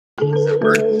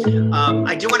word.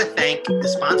 I do want to thank the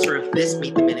sponsor of this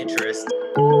Meet the Miniaturist.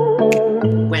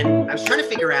 When I was trying to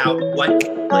figure out what,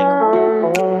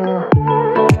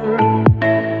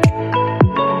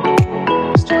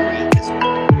 just to create this one.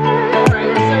 All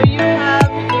right, so you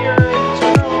have your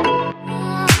general.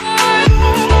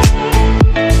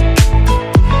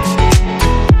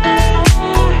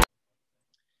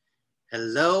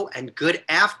 Hello and good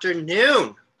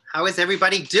afternoon. How is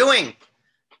everybody doing?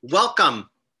 Welcome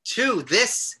to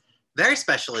this very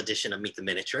special edition of Meet the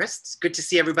Miniaturists. Good to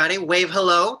see everybody. Wave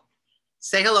hello.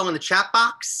 Say hello in the chat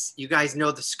box. You guys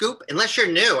know the scoop. Unless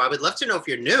you're new, I would love to know if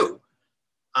you're new.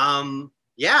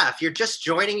 Yeah, if you're just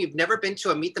joining, you've never been to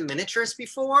a Meet the Miniaturist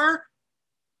before,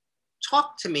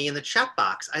 talk to me in the chat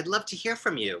box. I'd love to hear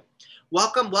from you.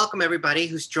 Welcome everybody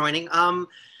who's joining.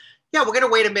 Yeah, we're gonna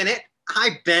wait a minute.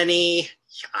 Hi, Benny.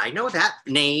 I know that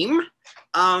name.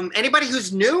 Anybody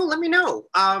who's new, let me know.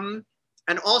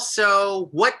 And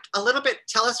also,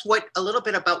 tell us a little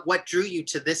bit about what drew you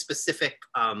to this specific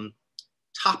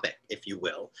topic, if you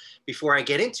will, before I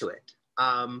get into it.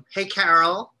 Hey,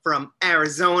 Carol from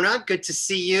Arizona, good to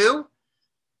see you.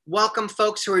 Welcome,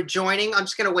 folks who are joining. I'm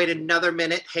just gonna wait another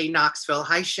minute. Hey, Knoxville.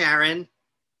 Hi, Sharon.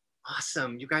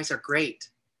 Awesome, you guys are great.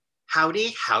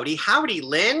 Howdy, howdy, howdy,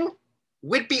 Lynn.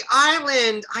 Whidbey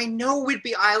Island. I know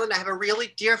Whidbey Island. I have a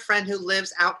really dear friend who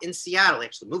lives out in Seattle. He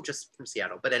actually moved just from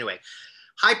Seattle, but anyway.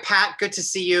 Hi, Pat, good to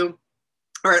see you.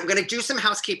 All right, I'm gonna do some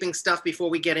housekeeping stuff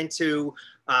before we get into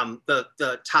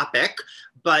the topic.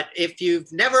 But if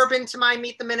you've never been to my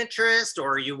Meet the Miniaturist,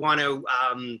 or you want to,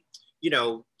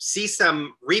 see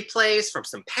some replays from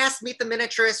some past Meet the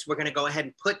Miniaturist, we're gonna go ahead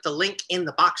and put the link in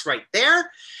the box right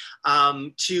there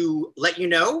to let you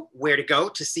know where to go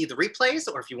to see the replays.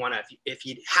 Or if you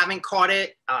haven't caught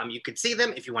it, you could see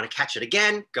them. If you want to catch it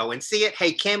again, go and see it.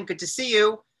 Hey, Kim, good to see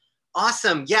you.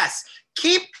 Awesome. Yes.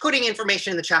 Keep putting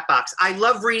information in the chat box. I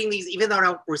love reading these, even though I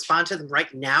don't respond to them right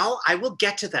now. I will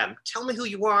get to them. Tell me who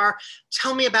you are.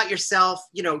 Tell me about yourself.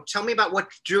 Tell me about what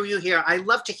drew you here. I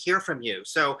love to hear from you.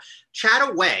 So chat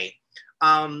away.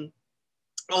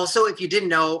 Also, if you didn't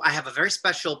know, I have a very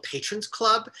special patrons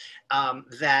club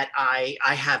that I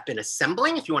have been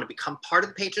assembling. If you want to become part of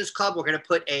the patrons club, we're going to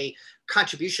put a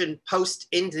contribution post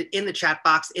in the chat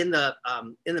box, in the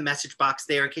message box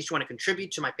there, in case you want to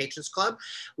contribute to my patrons club.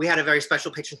 We had a very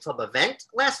special patrons club event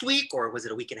last week, or was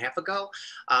it a week and a half ago?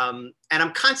 And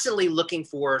I'm constantly looking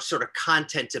for sort of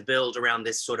content to build around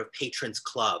this sort of patrons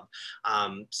club.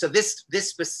 So this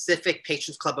specific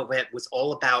patrons club event was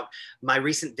all about my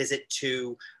recent visit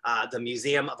to the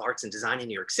Museum of Arts and Design in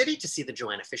New York City to see the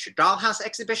Joanna Fisher Dollhouse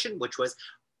exhibition, which was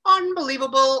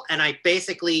unbelievable. And I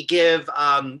basically give,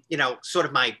 sort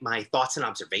of my thoughts and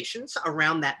observations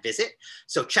around that visit.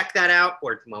 So check that out,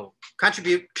 or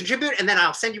contribute, and then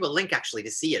I'll send you a link actually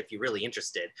to see it if you're really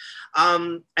interested.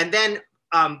 And then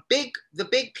the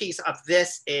big piece of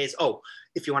this is,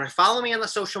 if you want to follow me on the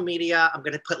social media, I'm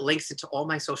going to put links into all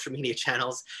my social media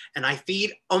channels, and I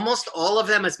feed almost all of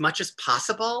them as much as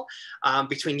possible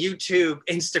between YouTube,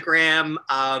 Instagram,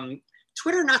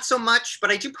 Twitter, not so much,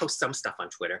 but I do post some stuff on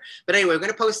Twitter. But anyway, I'm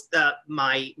going to post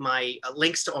my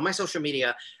links to all my social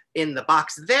media in the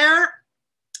box there.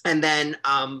 And then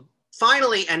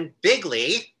finally and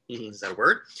bigly, is that a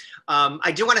word?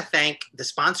 I do want to thank the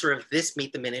sponsor of this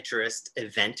Meet the Miniaturist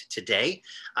event today.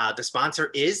 The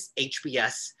sponsor is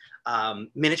HBS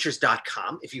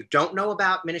miniatures.com. If you don't know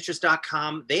about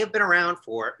miniatures.com, they have been around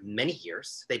for many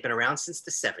years. They've been around since the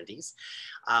 70s.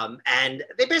 And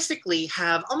they basically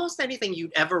have almost anything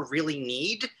you'd ever really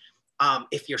need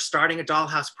if you're starting a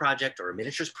dollhouse project or a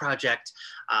miniatures project.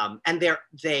 And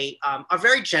they are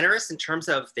very generous in terms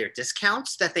of their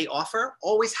discounts that they offer,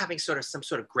 always having some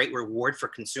sort of great reward for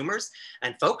consumers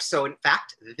and folks. So in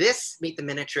fact, this Meet the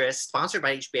Miniaturist, sponsored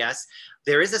by HBS,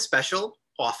 there is a special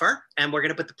offer, and we're going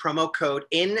to put the promo code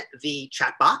in the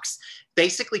chat box,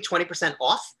 basically 20%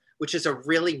 off, which is a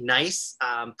really nice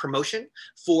promotion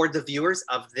for the viewers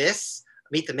of this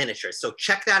Meet the Miniatures. So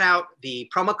check that out. The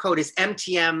promo code is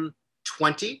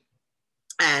MTM20,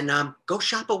 and go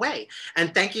shop away.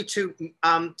 And thank you to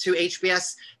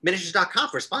HBSminiatures.com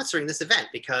for sponsoring this event,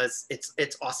 because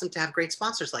it's awesome to have great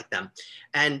sponsors like them.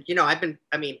 And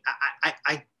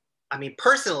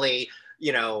personally,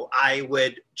 I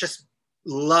would just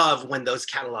love when those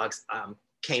catalogs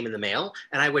came in the mail,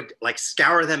 and I would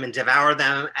scour them and devour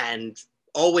them and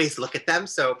always look at them.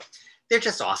 So they're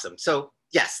just awesome. So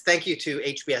yes, thank you to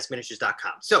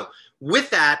hbsminiatures.com. So with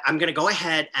that, I'm going to go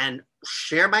ahead and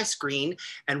share my screen,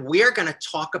 and we're going to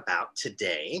talk about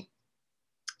today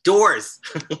doors.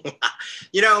 When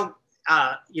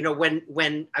I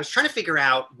was trying to figure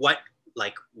out what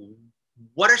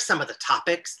what are some of the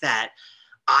topics that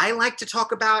I like to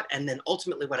talk about, and then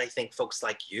ultimately what I think folks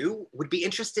like you would be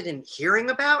interested in hearing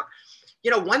about.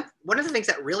 You know, one of the things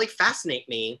that really fascinate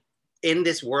me in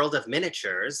this world of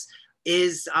miniatures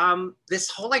is this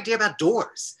whole idea about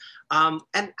doors. And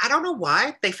I don't know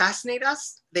why they fascinate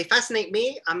us. They fascinate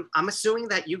me. I'm assuming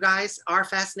that you guys are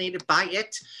fascinated by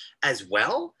it as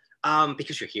well,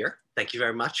 because you're here. Thank you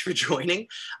very much for joining.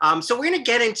 So we're going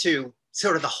to get into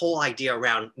sort of the whole idea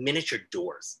around miniature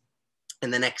doors in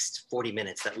the next 40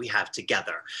 minutes that we have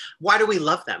together. Why do we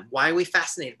love them? Why are we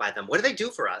fascinated by them? What do they do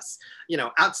for us? You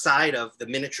know, outside of the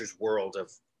miniatures world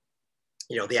of,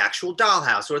 you know, the actual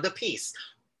dollhouse or the piece.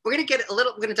 We're going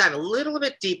to dive a little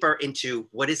bit deeper into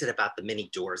what is it about the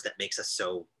mini doors that makes us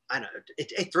so, I don't know,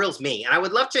 it thrills me. And I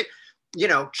would love to, you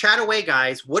know, chat away,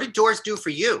 guys. What do doors do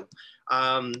for you?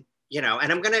 You know,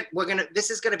 and this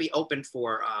is going to be open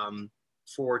for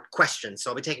questions. So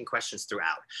I'll be taking questions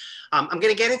throughout. I'm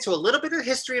going to get into a little bit of the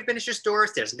history of miniature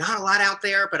doors. There's not a lot out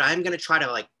there, but I'm going to try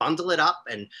to like bundle it up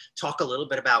and talk a little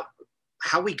bit about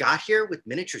how we got here with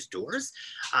miniatures doors.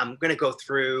 I'm going to go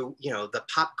through, you know, the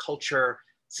pop culture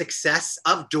success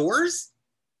of doors.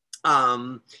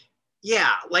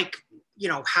 Yeah, like, you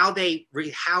know, how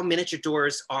miniature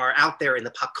doors are out there in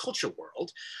the pop culture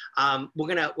world. I'm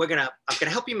gonna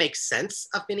help you make sense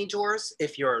of mini doors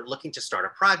if you're looking to start a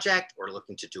project or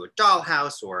looking to do a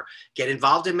dollhouse or get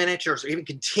involved in miniatures or even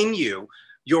continue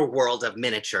your world of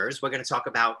miniatures. We're going to talk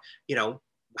about, you know,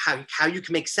 how you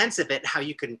can make sense of it, how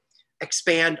you can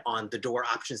expand on the door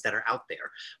options that are out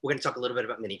there. We're going to talk a little bit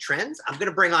about mini trends. I'm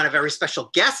going to bring on a very special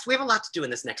guest. We have a lot to do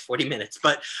in this next 40 minutes,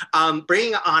 but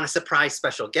bringing on a surprise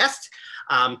special guest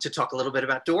to talk a little bit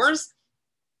about doors.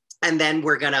 And then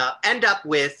we're going to end up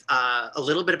with a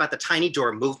little bit about the tiny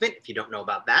door movement. If you don't know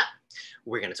about that,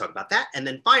 we're going to talk about that. And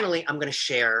then finally, I'm going to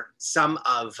share some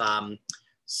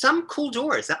cool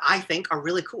doors that I think are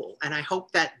really cool. And I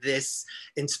hope that this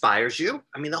inspires you.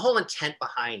 I mean, the whole intent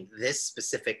behind this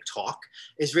specific talk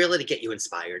is really to get you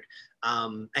inspired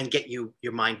and get your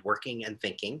mind working and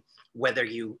thinking, whether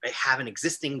you have an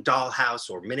existing dollhouse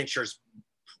or miniatures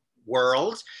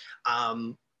world,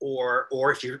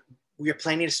 or if you're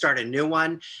planning to start a new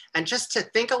one, and just to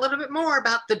think a little bit more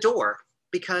about the door,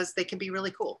 because they can be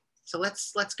really cool. So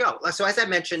let's go. So as I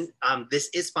mentioned, this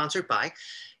is sponsored by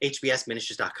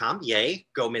hbsminiatures.com. Yay,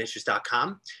 go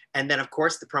miniatures.com. And then of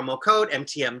course the promo code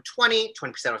MTM20,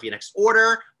 20% off your next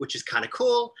order, which is kind of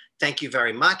cool. Thank you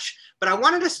very much. But I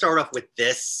wanted to start off with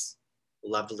this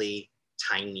lovely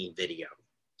tiny video,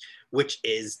 which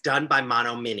is done by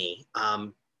Mono Mini.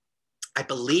 I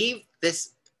believe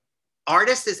this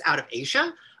artist is out of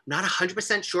Asia. Not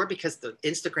 100% sure because the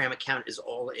Instagram account is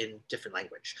all in different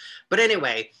language. But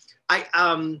anyway,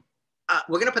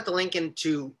 we're gonna put the link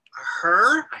into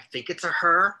her, I think it's a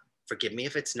her, forgive me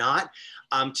if it's not,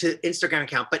 to Instagram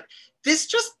account. But this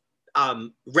just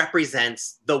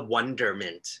represents the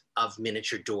wonderment of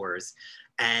miniature doors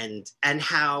and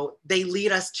how they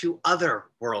lead us to other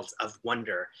worlds of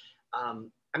wonder.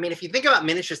 I mean, if you think about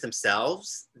miniatures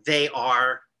themselves, they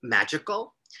are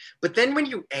magical. But then when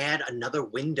you add another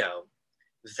window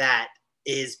that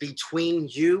is between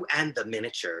you and the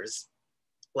miniatures,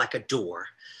 like a door,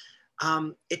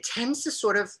 it tends to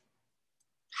sort of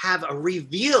have a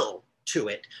reveal to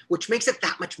it, which makes it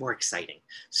that much more exciting.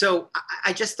 So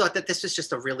I just thought that this was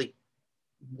just a really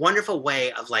wonderful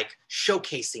way of like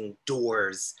showcasing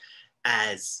doors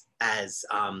as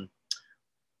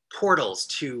portals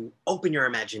to open your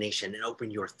imagination and open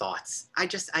your thoughts.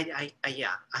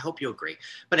 Yeah, I hope you agree.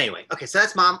 But anyway, okay, so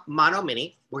that's Mono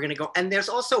Mini. We're gonna go, and there's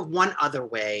also one other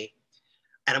way,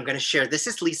 and I'm gonna share, this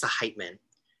is Lisa Heitman,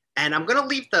 and I'm gonna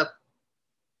leave the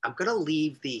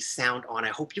sound on. I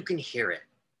hope you can hear it.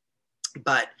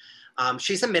 But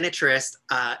she's a miniaturist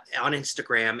on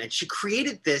Instagram, and she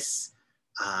created this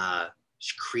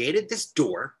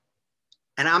door.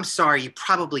 And I'm sorry, you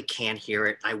probably can't hear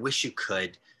it. I wish you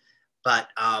could. But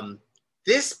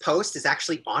this post is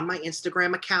actually on my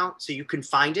Instagram account, so you can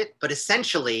find it. But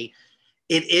essentially,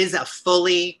 it is a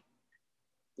fully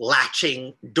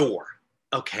latching door,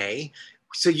 okay?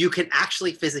 So you can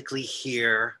actually physically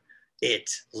hear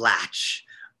it latch.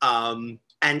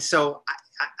 And so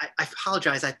I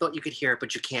apologize, I thought you could hear it,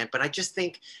 but you can't. But I just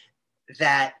think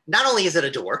that not only is it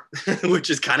a door, which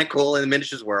is kind of cool in the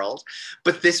miniatures world,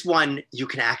 but this one, you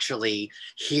can actually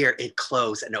hear it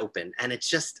close and open. And it's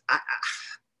just,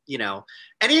 you know,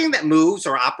 anything that moves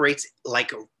or operates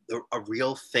like a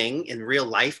real thing in real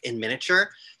life in miniature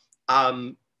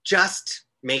just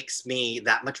makes me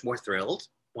that much more thrilled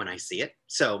when I see it.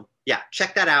 So yeah,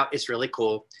 check that out. It's really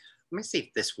cool. Let me see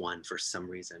if this one, for some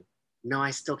reason, No,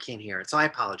 I still can't hear it, so I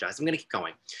apologize. I'm going to keep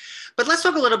going. But let's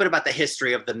talk a little bit about the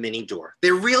history of the mini door.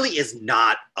 There really is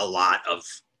not a lot of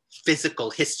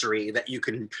physical history that you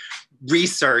can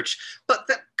research, but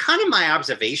kind of my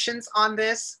observations on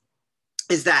this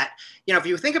is that, you know, if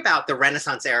you think about the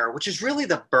Renaissance era, which is really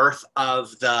the birth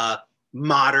of the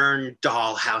modern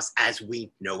dollhouse as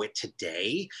we know it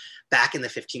today, back in the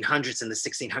 1500s and the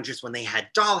 1600s when they had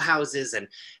dollhouses, and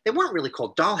they weren't really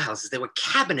called dollhouses, they were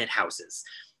cabinet houses.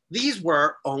 These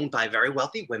were owned by very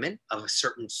wealthy women of a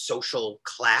certain social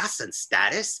class and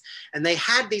status, and they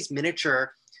had these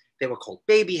miniature, they were called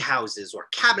baby houses or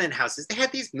cabinet houses. They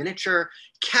had these miniature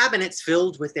cabinets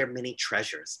filled with their mini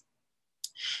treasures.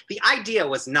 The idea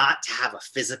was not to have a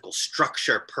physical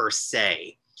structure per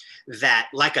se, that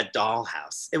like a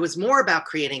dollhouse. It was more about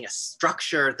creating a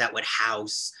structure that would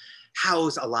house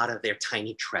a lot of their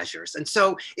tiny treasures. And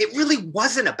so it really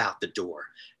wasn't about the door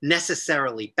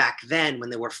necessarily back then when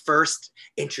they were first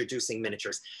introducing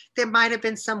miniatures. There might have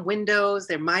been some windows,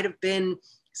 there might have been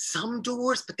some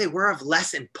doors, but they were of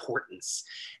less importance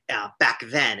back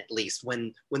then, at least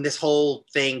when this whole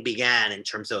thing began in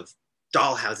terms of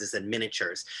dollhouses and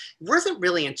miniatures. It wasn't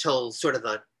really until sort of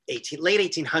the late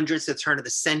 1800s to the turn of the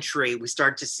century, we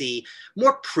started to see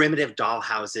more primitive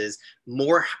dollhouses,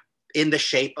 more in the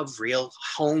shape of real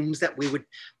homes that we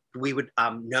would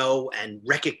know and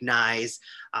recognize.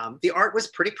 The art was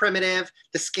pretty primitive.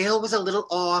 The scale was a little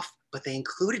off, but they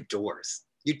included doors.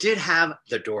 You did have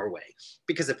the doorway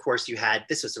because, of course,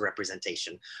 this was a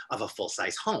representation of a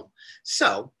full-size home.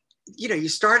 So, you know, you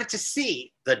started to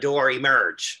see the door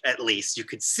emerge, at least. You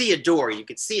could see a door, you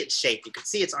could see its shape, you could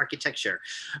see its architecture.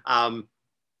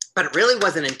 But it really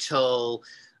wasn't until,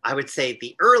 I would say,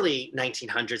 the early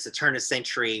 1900s, the turn of the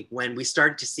century, when we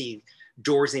started to see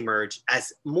doors emerge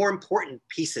as more important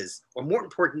pieces or more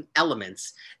important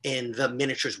elements in the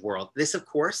miniatures world. This, of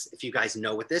course, if you guys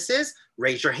know what this is,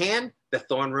 raise your hand, the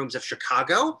Thorn Rooms of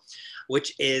Chicago,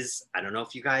 which is, I don't know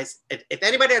if you guys, if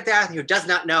anybody out there who does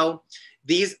not know,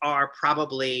 these are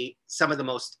probably some of the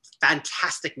most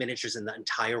fantastic miniatures in the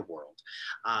entire world.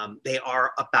 They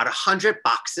are about 100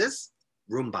 boxes,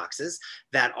 room boxes,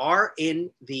 that are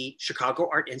in the Chicago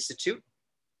Art Institute,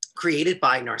 created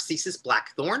by Narcissus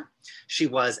Blackthorne. She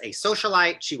was a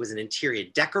socialite, she was an interior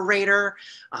decorator,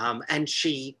 and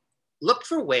she looked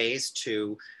for ways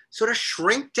to sort of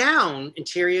shrink down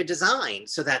interior design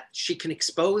so that she can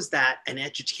expose that and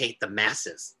educate the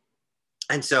masses.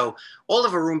 And so all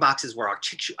of her room boxes were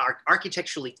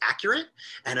architecturally accurate.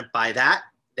 And by that,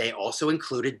 they also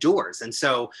included doors. And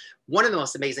so one of the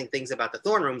most amazing things about the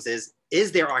Thorn Rooms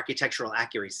is their architectural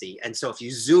accuracy. And so if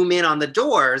you zoom in on the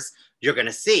doors, you're going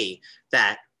to see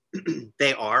that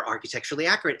they are architecturally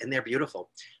accurate and they're beautiful.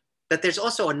 But there's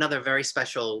also another very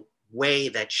special way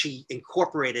that she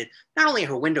incorporated not only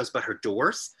her windows, but her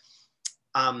doors.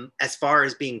 As far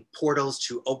as being portals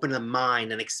to open the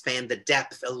mind and expand the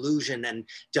depth, illusion, and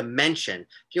dimension.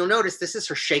 You'll notice this is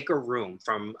her shaker room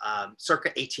from circa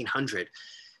 1800.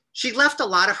 She left a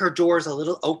lot of her doors a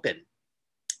little open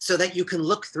so that you can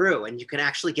look through and you can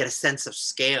actually get a sense of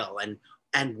scale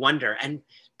and wonder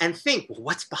and think, well,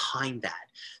 what's behind that?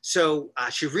 So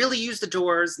she really used the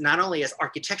doors not only as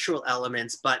architectural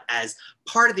elements, but as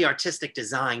part of the artistic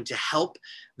design to help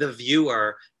the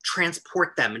viewer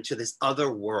transport them into this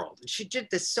other world. And she did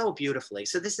this so beautifully.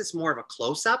 So this is more of a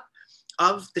close-up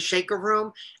of the shaker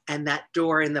room and that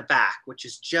door in the back, which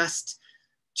is just,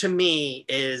 to me,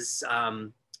 is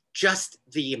just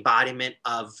the embodiment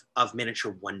of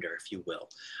miniature wonder, if you will.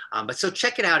 But so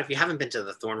check it out if you haven't been to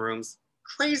the Thorn Rooms.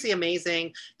 Crazy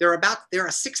amazing. There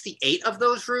are 68 of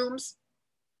those rooms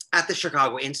at the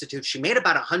Chicago Institute. She made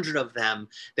about 100 of them.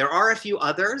 There are a few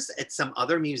others at some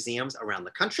other museums around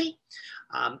the country.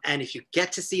 And if you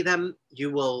get to see them,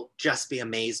 you will just be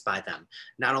amazed by them.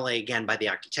 Not only, again, by the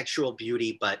architectural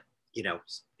beauty, but, you know,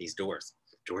 these doors.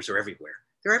 Doors are everywhere.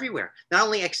 They're everywhere. Not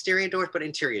only exterior doors, but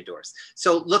interior doors.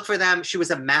 So look for them. She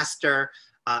was a master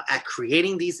at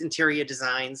creating these interior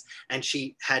designs, and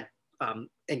she had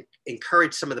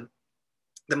encouraged some of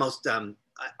the most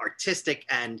artistic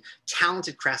and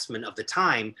talented craftsmen of the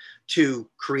time to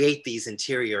create these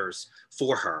interiors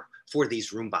for her, for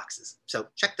these room boxes. So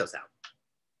check those out.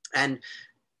 And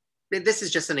this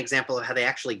is just an example of how they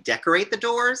actually decorate the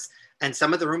doors and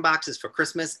some of the room boxes for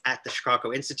Christmas at the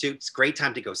Chicago Institute. It's a great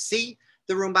time to go see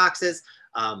the room boxes,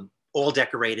 all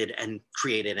decorated and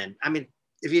created. And I mean,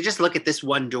 if you just look at this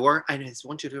one door, I know it's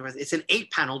 1, 2, 3, 4, it's an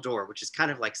 8-panel door, which is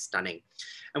kind of like stunning.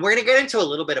 And we're going to get into a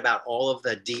little bit about all of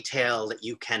the detail that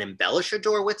you can embellish a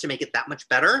door with to make it that much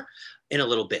better in a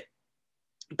little bit.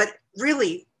 But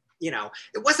really,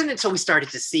 it wasn't until we started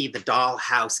to see the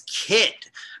dollhouse kit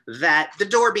that the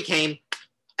door became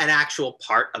an actual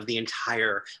part of the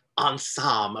entire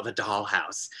ensemble of a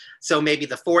dollhouse. So maybe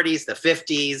the 40s, the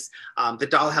 50s, the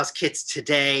dollhouse kits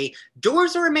today,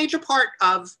 doors are a major part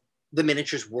of the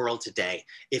miniatures world today,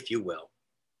 if you will.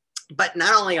 But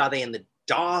not only are they in the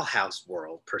dollhouse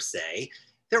world per se,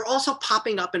 they're also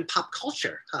popping up in pop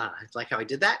culture. Like how I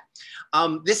did that.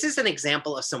 This is an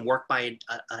example of some work by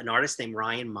an artist named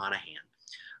Ryan Monahan,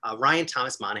 Ryan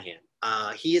Thomas Monahan.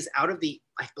 He is out of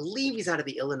I believe he's out of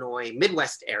the Illinois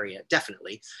Midwest area,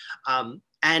 definitely.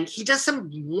 And he does some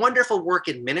wonderful work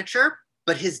in miniature,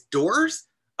 but his doors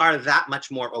are that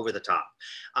much more over the top.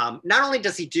 Not only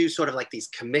does he do sort of like these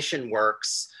commission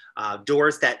works,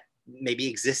 doors that maybe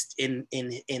exist in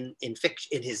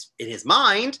fiction, in his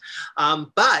mind,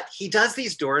 but he does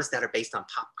these doors that are based on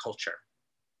pop culture.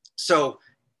 So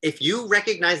if you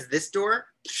recognize this door,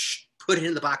 put it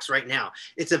in the box right now.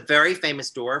 It's a very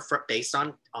famous door based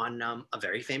on a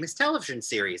very famous television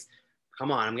series.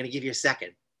 Come on, I'm going to give you a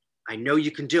second. I know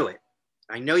you can do it.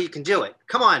 I know you can do it.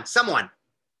 Come on, someone.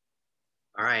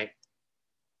 All right,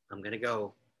 I'm going to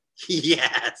go.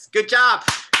 Yes, good job.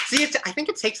 See, I think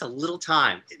it takes a little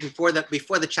time before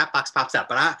the chat box pops up,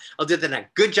 but I'll do that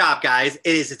next. Good job, guys.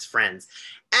 It is its friends.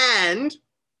 And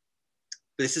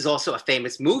this is also a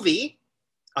famous movie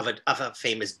of a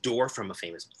famous door from a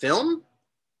famous film.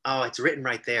 Oh, it's written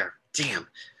right there. Damn.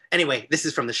 Anyway, this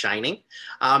is from The Shining.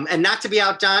 And not to be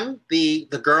outdone, the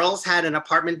girls had an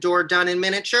apartment door done in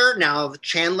miniature. Now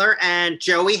Chandler and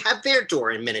Joey have their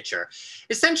door in miniature.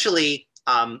 Essentially,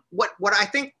 what I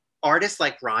think artists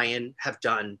like Ryan have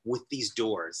done with these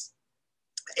doors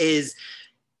is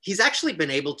he's actually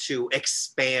been able to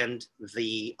expand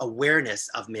the awareness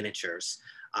of miniatures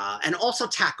and also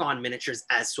tack on miniatures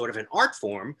as sort of an art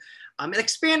form and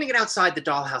expanding it outside the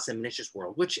dollhouse and miniatures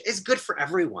world, which is good for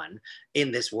everyone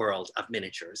in this world of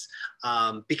miniatures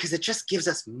because it just gives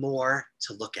us more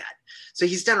to look at. So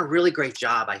he's done a really great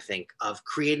job, I think, of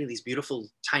creating these beautiful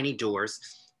tiny doors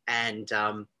and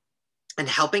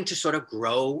helping to sort of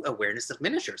grow awareness of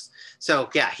miniatures. So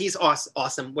yeah, he's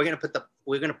awesome. We're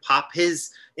gonna pop his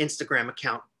Instagram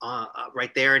account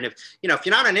right there. And if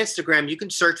you're not on Instagram, you can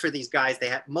search for these guys.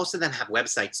 Most of them have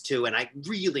websites too, and I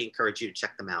really encourage you to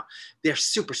check them out. They're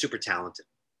super, super talented.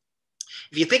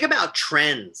 If you think about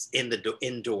trends in the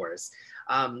indoors,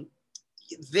 I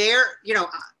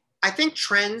think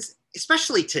trends,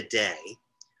 especially today,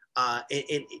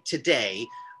 the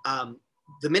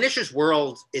miniatures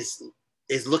world is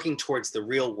looking towards the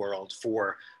real world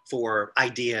for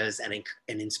ideas and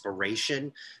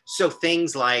inspiration. So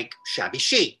things like shabby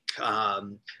chic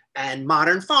and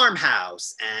modern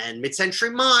farmhouse and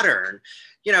mid-century modern.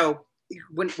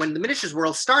 When the miniatures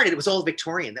world started, it was all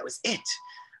Victorian. That was it.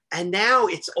 And now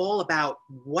it's all about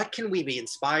what can we be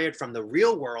inspired from the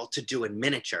real world to do in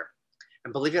miniature.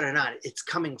 And believe it or not, it's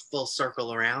coming full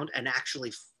circle around, and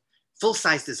actually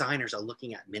full-size designers are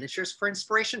looking at miniatures for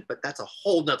inspiration, but that's a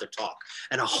whole nother talk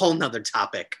and a whole nother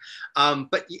topic.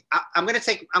 But I'm gonna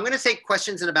take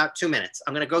questions in about 2 minutes.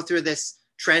 I'm gonna go through this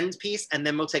trend piece and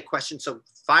then we'll take questions. So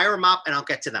fire them up and I'll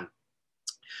get to them.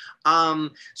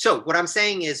 So what I'm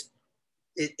saying is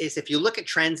if you look at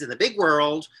trends in the big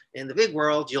world,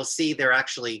 you'll see they're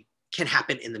actually can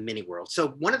happen in the mini world.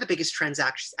 So one of the biggest trends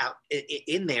actually out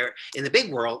in the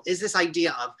big world is this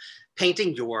idea of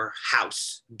painting your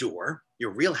house door,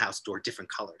 your real house door, different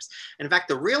colors. And in fact,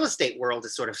 the real estate world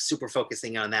is sort of super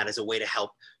focusing on that as a way to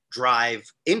help drive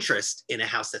interest in a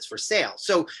house that's for sale.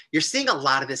 So you're seeing a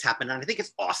lot of this happen, and I think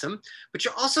it's awesome, but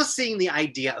you're also seeing the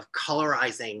idea of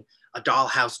colorizing a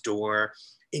dollhouse door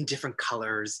in different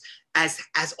colors as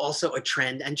also a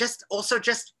trend, and just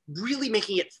really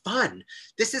making it fun.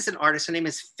 This is an artist, her name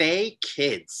is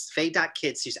Faye.Kids.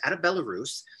 She's out of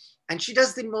Belarus, and she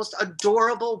does the most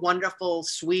adorable, wonderful,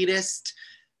 sweetest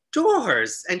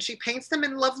doors, and she paints them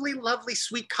in lovely, lovely,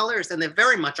 sweet colors, and they're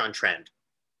very much on trend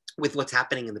with what's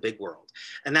happening in the big world.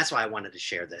 And that's why I wanted to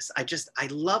share this. I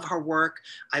love her work.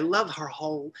 I love her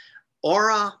whole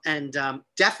aura, and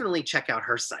definitely check out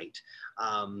her site.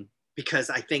 Because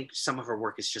I think some of her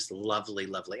work is just lovely,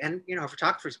 lovely. And, her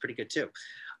photography is pretty good too.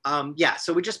 Yeah,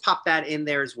 so we just popped that in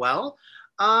there as well.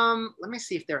 Let me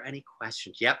see if there are any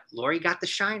questions. Yep, Lori got The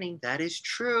Shining. That is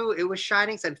true. It was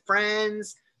Shinings and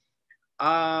Friends.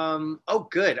 Oh,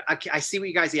 good. I see what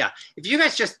you guys, yeah. If you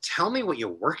guys just tell me what you're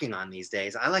working on these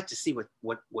days, I like to see what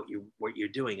you're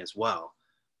doing as well.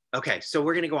 Okay, so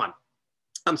we're gonna go on.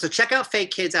 So check out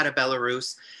Faye.Kids out of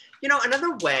Belarus.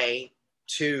 Another way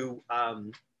to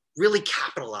really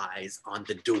capitalize on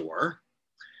the door,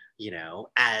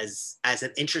 as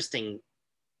an interesting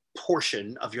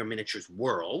portion of your miniatures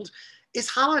world is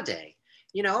holiday.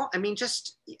 You know, I mean,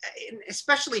 just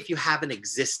especially if you have an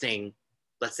existing,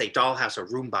 let's say, dollhouse or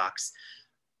room box.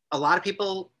 A lot of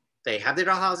people, they have their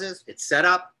dollhouses, it's set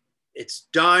up, it's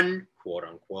done, quote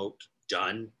unquote,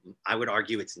 done. I would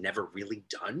argue it's never really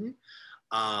done.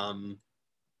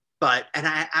 But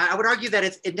I would argue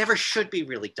that it never should be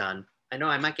really done. I know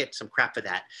I might get some crap for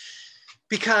that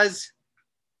because,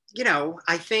 you know,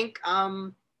 I think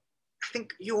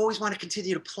you always want to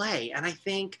continue to play. And I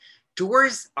think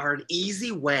doors are an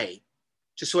easy way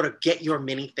to sort of get your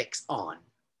mini fix on.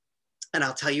 And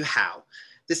I'll tell you how.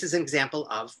 This is an example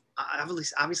of,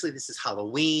 obviously this is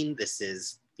Halloween. This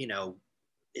is, you know,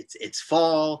 it's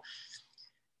fall.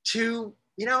 To,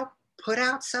 you know, put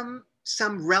out some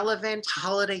relevant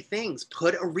holiday things.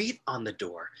 Put a wreath on the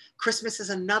door. Christmas is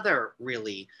another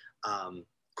really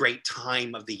great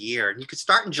time of the year. And you could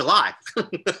start in July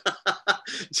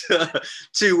to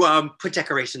put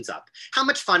decorations up. How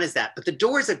much fun is that? But the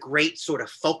door is a great sort of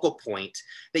focal point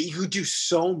that you do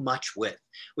so much with,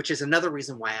 which is another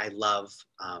reason why I love,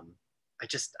 I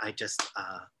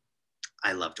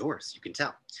love doors, you can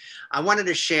tell. I wanted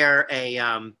to share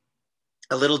a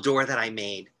little door that I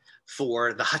made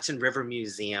for the Hudson River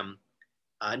Museum,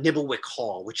 Nibblewick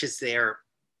Hall, which is their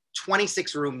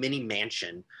 26-room mini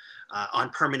mansion on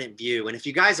Permanent View. And if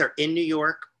you guys are in New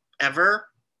York ever,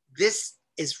 this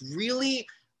is really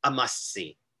a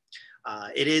must-see.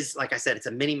 It is, like I said, it's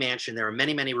a mini mansion. There are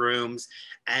many, many rooms.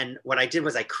 And what I did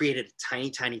was I created a tiny,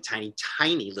 tiny, tiny,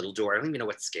 tiny little door. I don't even know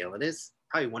what scale it is,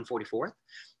 probably 1/44th.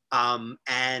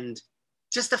 And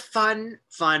just a fun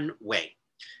way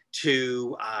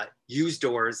to use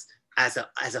doors as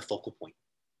a focal point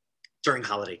during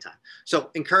holiday time.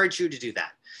 So encourage you to do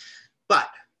that. But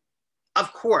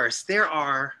of course, there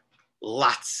are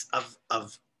lots of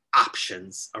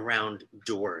options around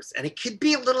doors, and it could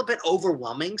be a little bit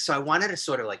overwhelming. So I wanted to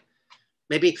sort of like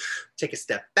maybe take a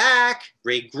step back,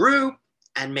 regroup,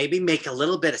 and maybe make a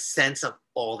little bit of sense of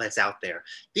all that's out there.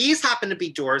 These happen to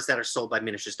be doors that are sold by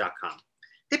miniatures.com.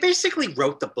 They basically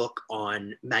wrote the book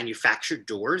on manufactured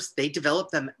doors. They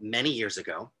developed them many years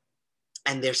ago,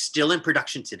 and they're still in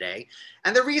production today.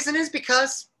 And the reason is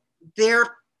because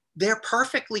they're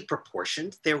perfectly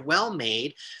proportioned, they're well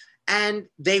made, and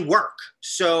they work.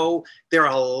 So there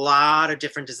are a lot of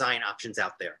different design options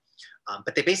out there,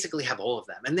 but they basically have all of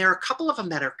them. And there are a couple of them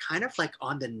that are kind of like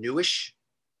on the newish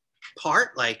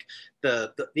part, like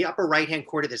the upper right-hand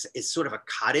corner is sort of a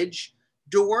cottage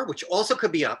door, which also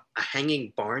could be a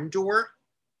hanging barn door.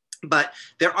 But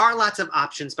there are lots of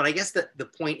options. But I guess the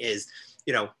point is,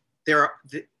 you know,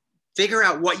 figure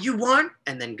out what you want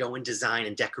and then go and design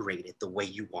and decorate it the way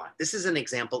you want. This is an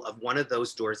example of one of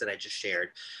those doors that I just shared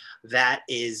that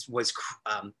was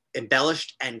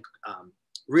embellished and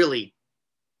really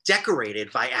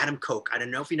decorated by Adam Koch. I don't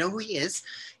know if you know who he is.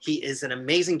 He is an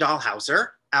amazing dollhouser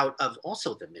out of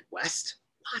also the Midwest.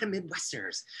 A lot of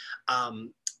Midwesterners.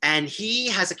 And he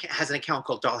has an account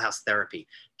called Dollhouse Therapy.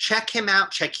 Check him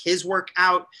out, check his work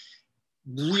out.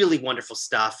 Really wonderful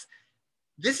stuff.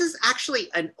 This is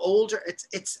actually an older,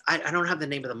 I don't have the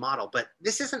name of the model, but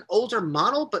this is an older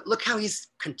model, but look how he's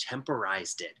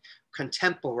contemporized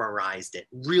it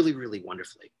really, really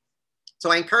wonderfully. So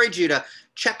I encourage you to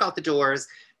check out the doors,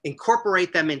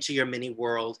 incorporate them into your mini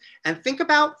world, and think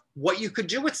about what you could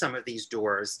do with some of these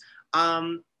doors.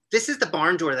 This is the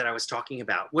barn door that I was talking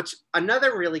about, which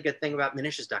another really good thing about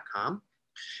miniatures.com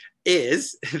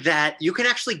is that you can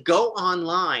actually go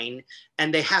online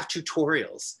and they have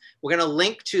tutorials. We're going to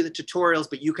link to the tutorials,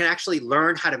 but you can actually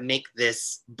learn how to make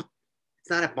this. It's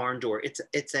not a barn door. It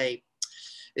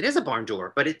is a barn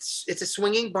door, but it's a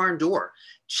swinging barn door.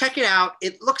 Check it out.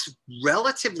 It looks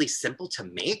relatively simple to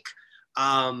make,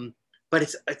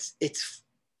 but it's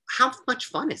how much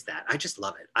fun is that? I just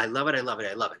love it. I love it. I love it.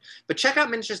 I love it. But check out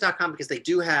miniatures.com because they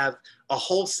do have a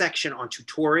whole section on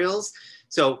tutorials.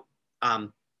 So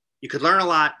you could learn a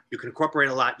lot. You can incorporate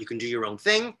a lot. You can do your own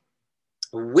thing.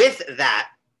 With that,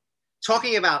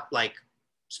 talking about like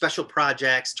special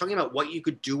projects, talking about what you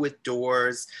could do with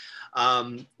doors.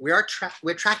 We're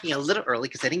tracking a little early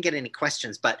because I didn't get any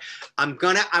questions, but I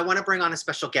want to bring on a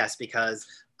special guest because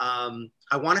I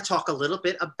want to talk a little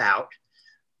bit about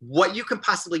what you can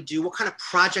possibly do, what kind of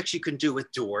projects you can do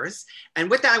with doors.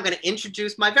 And with that, I'm going to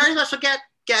introduce my very special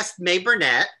guest, May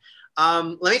Burnett.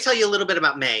 Let me tell you a little bit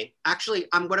about May. Actually,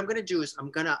 what I'm going to do is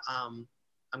I'm going to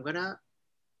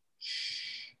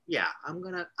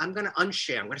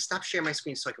unshare. I'm going to stop sharing my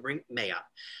screen so I can bring May up.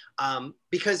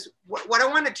 because what I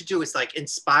wanted to do is like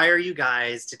inspire you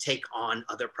guys to take on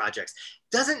other projects.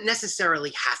 Doesn't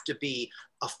necessarily have to be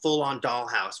a full-on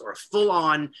dollhouse or a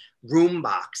full-on room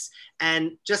box.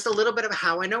 And just a little bit of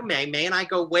how I know May. May and I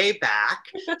go way back.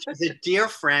 She's a dear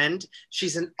friend.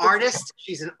 She's an artist.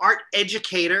 She's an art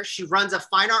educator. She runs a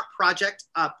fine art project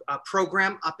a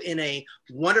program up in a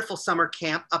wonderful summer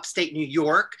camp upstate New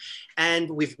York, and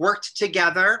we've worked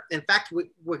together. In fact,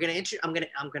 we're going to I'm going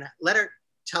to let her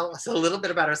tell us a little bit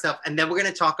about herself, and then we're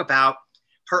going to talk about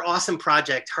her awesome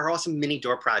project, her awesome mini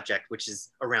door project, which is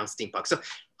around steampunk. So,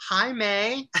 hi,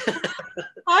 May.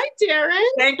 Hi, Darren.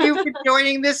 Thank you for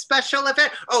joining this special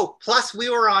event. Oh, plus we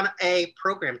were on a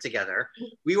program together.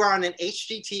 We were on an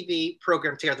HGTV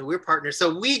program together. We were partners.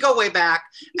 So we go way back.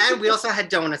 And we also had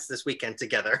donuts this weekend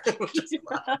together.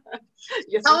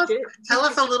 Yes, tell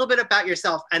us a little bit about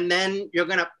yourself, and then you're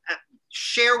going to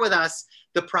share with us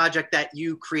the project that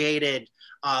you created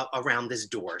around this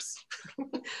doors.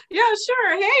 Yeah,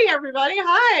 sure. Hey, everybody.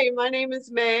 Hi, my name is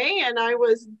May, and I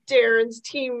was Darren's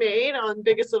teammate on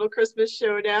Biggest Little Christmas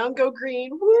Showdown. Go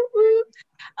Green. Woo, woo.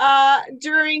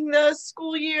 During the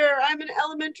school year, I'm an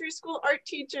elementary school art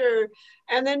teacher.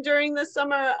 And then during the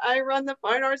summer, I run the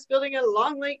Fine Arts Building at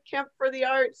Long Lake Camp for the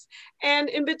Arts. And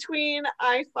in between,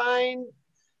 I find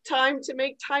time to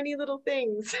make tiny little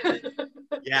things.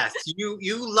 Yes, you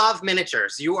love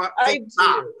miniatures. You are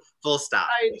full stop.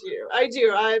 I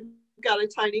do. I've got a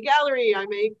tiny gallery. I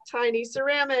make tiny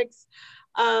ceramics.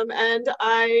 And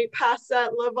I pass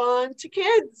that love on to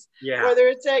kids, whether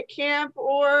it's at camp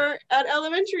or at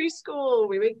elementary school.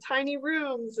 We make tiny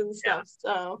rooms and stuff.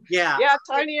 So yeah,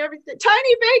 tiny everything,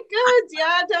 tiny baked goods.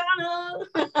 Yeah,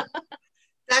 Donna.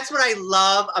 That's what I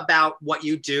love about what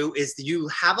you do, is you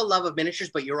have a love of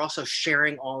miniatures, but you're also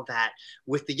sharing all that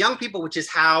with the young people, which is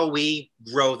how we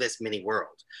grow this mini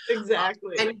world.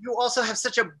 Exactly. And you also have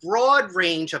such a broad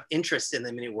range of interests in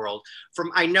the mini world.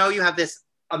 I know you have this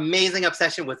amazing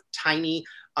obsession with tiny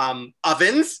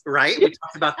ovens, right? We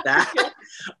talked about that.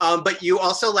 But you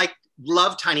also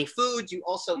love tiny foods. You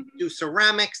also do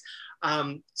ceramics.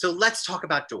 So let's talk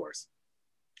about doors.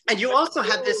 And you also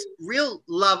have this real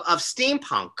love of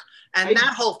steampunk and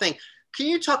that whole thing. Can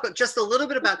you talk just a little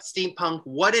bit about steampunk,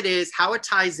 what it is, how it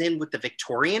ties in with the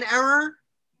Victorian era?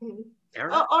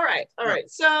 Oh, all right.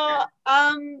 So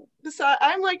I'm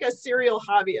like a serial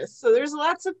hobbyist. So there's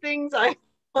lots of things I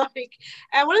like.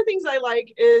 And one of the things I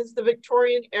like is the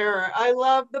Victorian era. I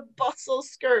love the bustle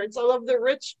skirts. I love the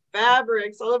rich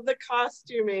fabrics. I love the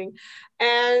costuming.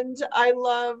 And I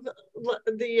love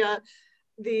the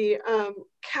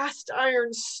cast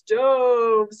iron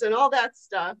stoves and all that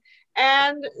stuff.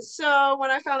 And so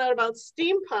when I found out about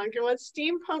steampunk, and what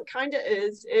steampunk kind of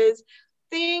is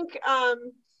think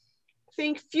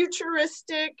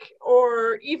futuristic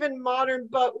or even modern,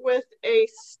 but with a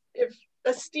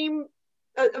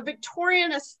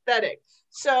Victorian aesthetic.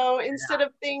 So instead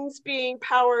of things being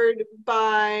powered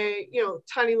by,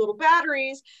 tiny little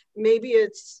batteries, maybe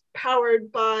it's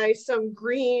powered by some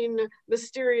green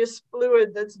mysterious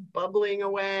fluid that's bubbling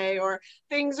away, or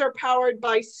things are powered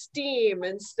by steam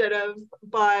instead of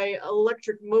by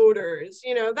electric motors,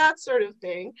 that sort of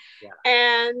thing.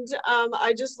 And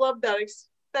I just love that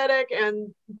aesthetic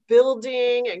and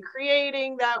building and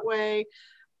creating that way.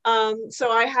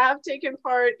 So I have taken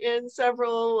part in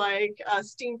several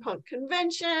steampunk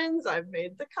conventions. I've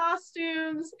made the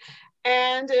costumes,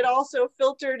 and it also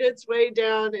filtered its way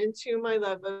down into my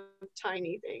love of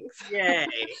tiny things. Yay.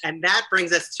 And that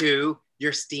brings us to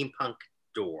your steampunk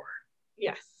door.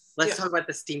 Yes. Let's talk about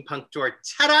the steampunk door.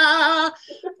 Ta-da!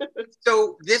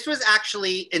 So this was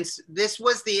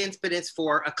the impetus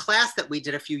for a class that we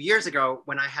did a few years ago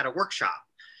when I had a workshop.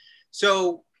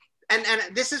 So And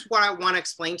this is what I want to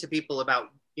explain to people about,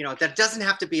 that doesn't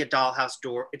have to be a dollhouse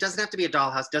door. It doesn't have to be a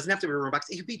dollhouse. It doesn't have to be a room box.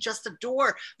 It could be just a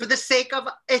door for the sake of,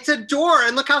 it's a door,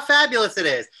 and look how fabulous it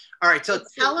is. All right, so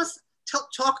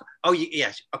talk. Oh,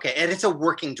 yes, okay, and it's a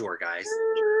working door, guys.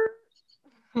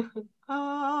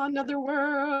 Oh, another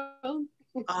world.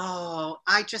 Oh,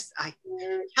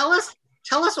 tell us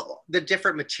the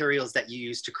different materials that you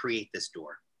use to create this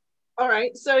door. All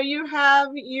right, so you have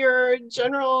your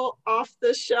general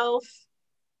off-the-shelf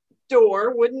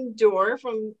door, wooden door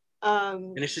from I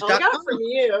got it from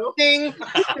you. Ding.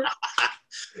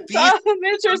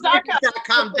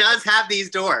 Miniatures.com does have these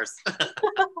doors.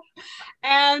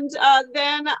 And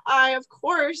then I, of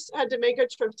course, had to make a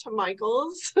trip to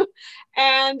Michael's,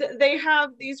 and they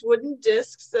have these wooden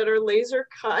discs that are laser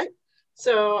cut.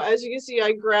 So as you can see,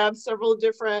 I grabbed several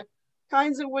different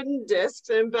kinds of wooden discs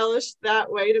and embellished that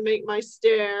way to make my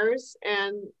stairs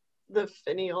and the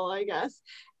finial, I guess.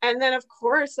 And then of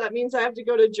course that means I have to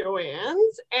go to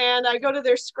Joann's, and I go to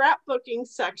their scrapbooking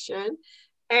section,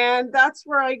 and that's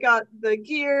where I got the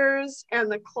gears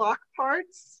and the clock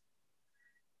parts.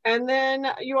 And then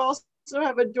you also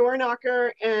have a door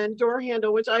knocker and door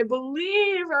handle, which I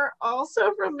believe are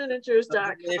also from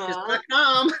miniatures.com.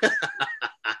 Miniatures.com.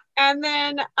 And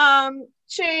then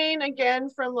chain, again,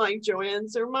 from like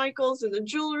Joann's or Michael's in the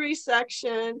jewelry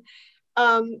section.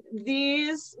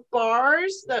 These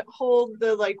bars that hold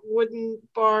the like wooden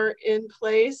bar in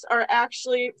place are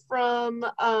actually from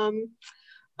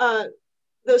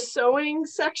the sewing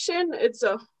section. It's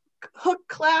a hook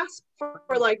clasp for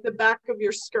like the back of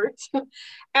your skirt.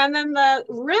 And then the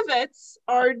rivets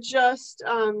are just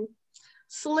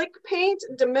slick paint,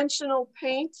 dimensional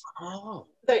paint. Oh.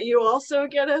 That you also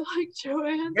get at like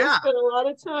Joann's. Yeah. I spent a lot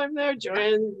of time there.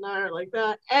 Joanne and I are like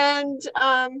that. And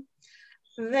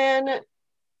then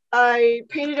I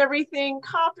painted everything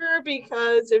copper,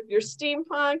 because if you're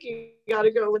steampunk, you got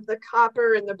to go with the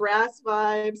copper and the brass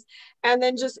vibes, and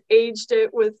then just aged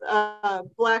it with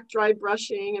black dry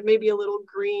brushing and maybe a little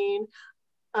green.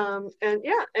 And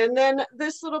yeah, and then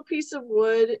this little piece of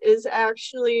wood is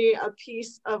actually a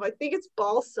piece of, I think it's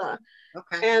balsa.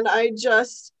 Okay. And I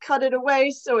just cut it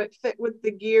away so it fit with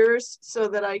the gears so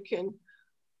that I can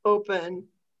open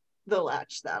the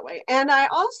latch that way. And I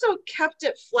also kept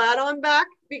it flat on back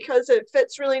because it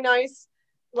fits really nice,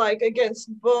 like against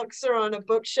books or on a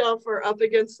bookshelf or up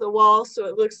against the wall. So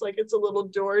it looks like it's a little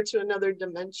door to another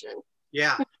dimension.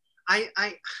 Yeah.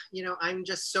 I'm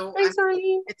just so, Thanks,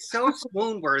 it's so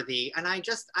swoon worthy. And I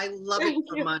love it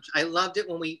so much. I loved it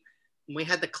when we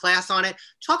had the class on it.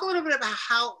 Talk a little bit about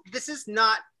how this is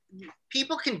not,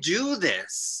 people can do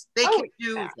this. They can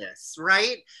do this,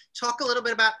 right? Talk a little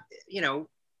bit about,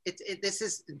 this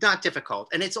is not difficult.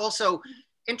 And it's also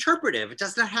interpretive. It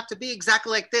does not have to be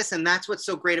exactly like this. And that's what's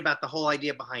so great about the whole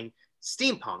idea behind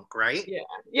steampunk, right?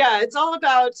 Yeah, it's all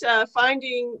about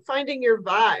finding your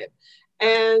vibe.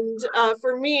 And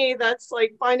for me, that's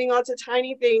like finding lots of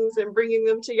tiny things and bringing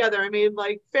them together. I made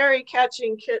like fairy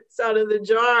catching kits out of the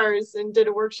jars and did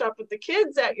a workshop with the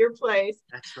kids at your place.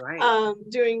 That's right.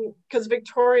 Because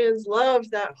Victorians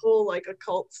love that whole like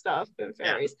occult stuff and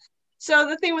fairies. Yeah. So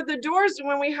the thing with the doors,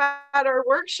 when we had our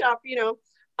workshop,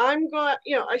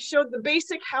 I showed the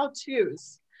basic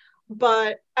how-tos,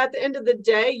 but at the end of the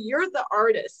day, you're the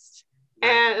artist.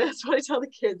 And that's what I tell the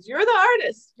kids. You're the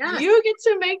artist. Yes. You get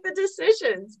to make the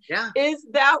decisions. Yeah. Is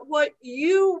that what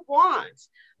you want?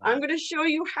 I'm going to show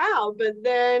you how, but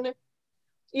then,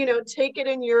 take it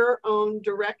in your own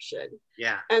direction.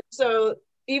 Yeah. And so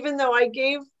even though I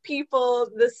gave people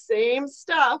the same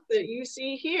stuff that you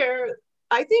see here,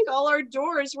 I think all our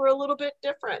doors were a little bit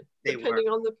different depending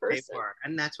on the person. They were.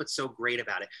 And that's what's so great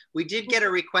about it. We did get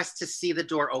a request to see the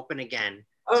door open again.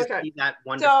 Okay. To see that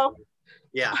wonderful.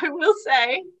 Yeah, I will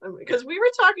say, because we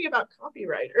were talking about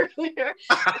copyright earlier,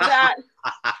 that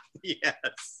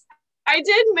yes, I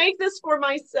did make this for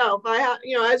myself. I have,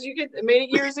 as you get, made it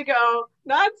years ago,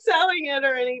 not selling it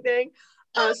or anything.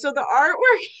 So the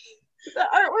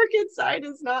artwork inside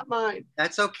is not mine.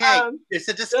 That's okay. It's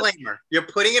a disclaimer. You're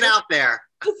putting it out there.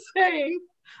 Just saying.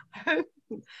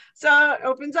 So it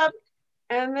opens up,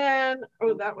 and then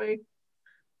that way.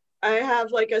 I have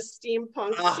like a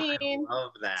steampunk scene. I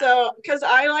love that. So, because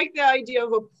I like the idea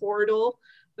of a portal.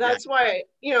 That's why,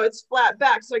 it's flat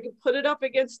back. So I could put it up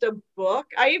against a book.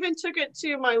 I even took it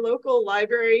to my local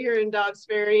library here in Dobbs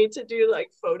Ferry to do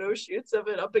like photo shoots of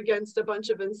it up against a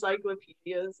bunch of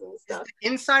encyclopedias and stuff. Is the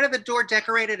inside of the door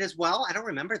decorated as well? I don't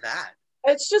remember that.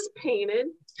 It's just painted.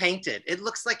 It's painted. It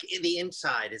looks like the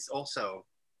inside is also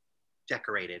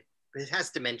decorated. It has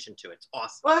dimension to it. It's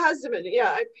awesome. Well, it has dimension. Yeah,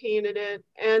 I painted it.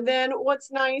 And then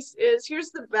what's nice is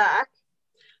here's the back.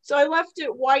 So I left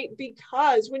it white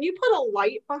because when you put a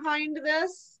light behind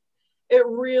this, it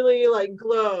really like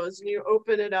glows, and you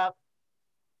open it up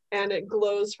and it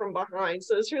glows from behind.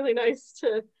 So it's really nice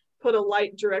to put a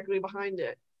light directly behind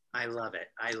it. I love it.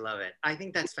 I love it. I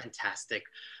think that's fantastic.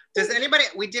 Does anybody,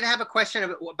 we did have a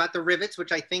question about the rivets,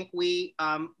 which I think we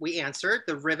answered.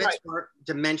 The rivets were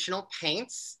dimensional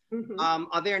paints. Mm-hmm.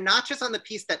 Are there notches on the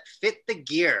piece that fit the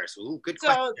gears? Ooh, good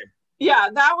question. Yeah,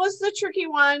 that was the tricky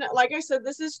one. Like I said,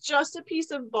 this is just a piece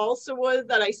of balsa wood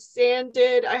that I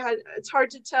sanded. It's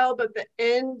hard to tell, but the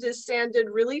end is sanded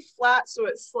really flat so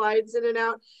it slides in and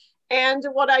out. And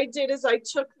what I did is I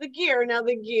took the gear. Now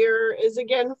the gear is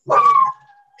again my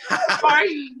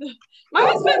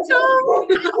husband's home.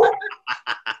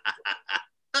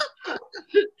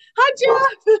 Hi, Jeff.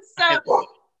 So, Stella.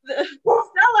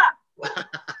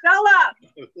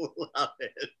 Love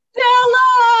it.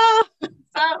 Stella.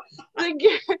 So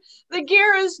the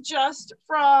gear is just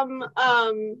from some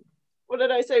what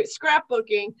did I say?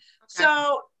 Scrapbooking. Okay.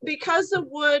 So because the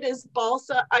wood is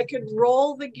balsa, I could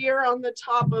roll the gear on the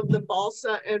top of the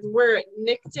balsa, and where it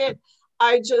nicked it,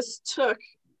 I just took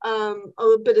a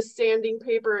little bit of sanding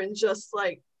paper and just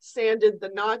like sanded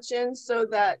the notch in so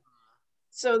that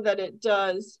it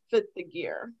does fit the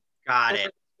gear. Got and it.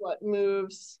 That's what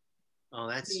moves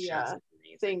that's the just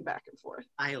amazing. thing back and forth.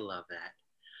 I love that.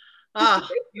 Oh,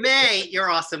 May, you're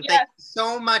awesome. Yes. Thank you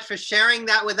so much for sharing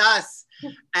that with us.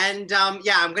 And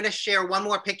yeah, I'm going to share one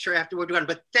more picture after we're done.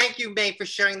 But thank you, May, for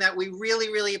sharing that. We really,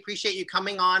 really appreciate you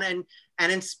coming on and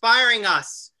inspiring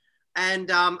us. And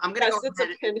I'm going to go. Yes, it's a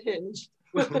pin hinge.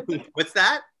 What's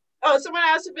that? Oh, someone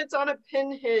asked if it's on a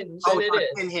pin hinge. Oh, and it's on a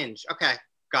pin hinge. Okay,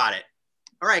 got it.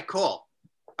 All right, cool.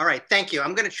 All right, thank you.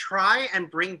 I'm going to try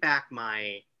and bring back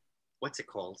my, what's it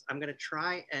called? I'm going to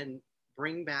try and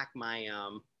bring back my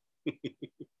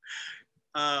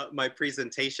my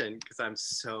presentation because I'm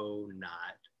so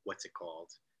not, what's it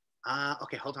called?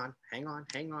 Okay, hold on, hang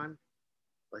on.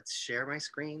 Let's share my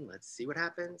screen. Let's see what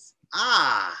happens.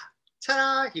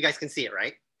 Ta-da! You guys can see it,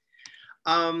 right?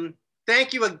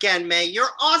 Thank you again, May. You're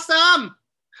awesome.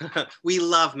 We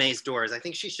love May's doors. I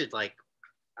think she should, like,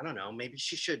 I don't know, maybe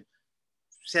she should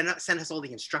send us all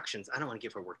the instructions. I don't want to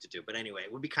give her work to do, but anyway,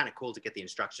 it would be kind of cool to get the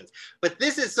instructions. But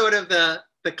this is sort of the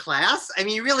class. I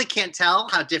mean, you really can't tell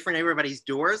how different everybody's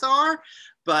doors are,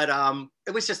 but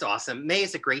it was just awesome. May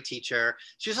is a great teacher.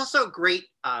 She's also a great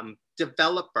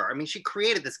developer. I mean, she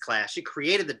created this class. She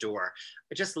created the door.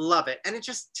 I just love it. And it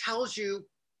just tells you,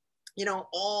 you know,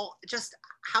 just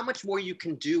how much more you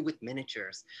can do with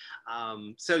miniatures.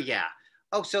 So yeah.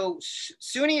 Oh, so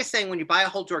Suni is saying when you buy a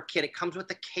whole door kit, it comes with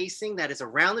the casing that is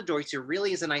around the door. So it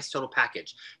really is a nice total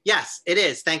package. Yes, it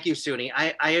is. Thank you, Suni.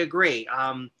 I agree.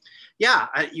 Yeah,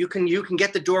 you can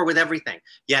get the door with everything.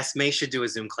 Yes, May should do a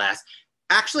Zoom class.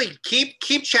 Actually, keep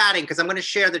chatting because I'm going to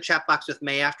share the chat box with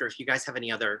May after if you guys have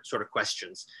any other sort of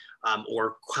questions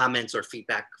or comments or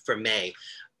feedback for May.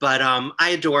 But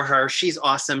I adore her. She's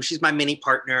awesome. She's my mini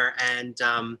partner. And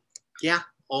yeah,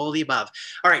 all the above.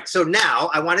 All right, so now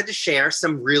I wanted to share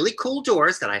some really cool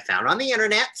doors that I found on the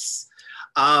internet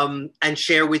and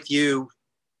share with you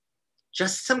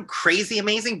just some crazy,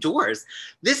 amazing doors.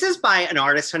 This is by an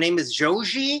artist. Her name is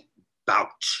Joji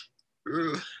Bouch.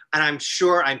 And I'm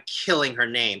sure I'm killing her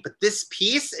name, but this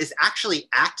piece is actually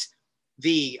at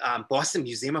the Boston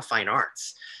Museum of Fine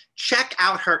Arts. Check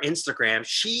out her Instagram.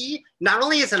 She not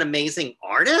only is an amazing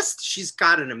artist, she's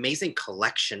got an amazing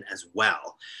collection as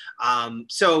well.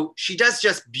 So she does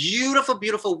just beautiful,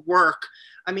 beautiful work.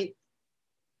 I mean,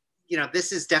 you know,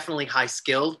 this is definitely high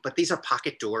skilled, but these are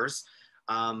pocket doors.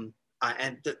 And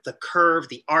the curve,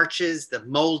 the arches, the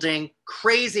molding,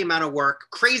 crazy amount of work,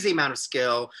 crazy amount of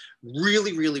skill,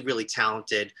 really, really, really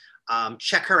talented.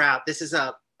 Check her out. This is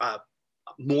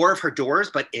more of her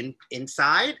doors, but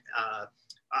inside.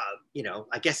 You know,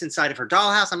 I guess inside of her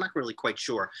dollhouse, I'm not really quite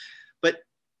sure, but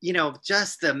you know,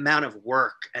 just the amount of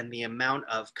work and the amount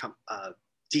of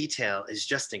detail is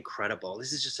just incredible.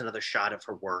 This is just another shot of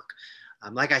her work.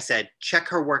 Like I said, check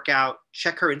her work out,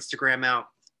 check her Instagram out.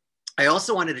 I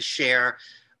also wanted to share,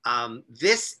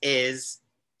 it's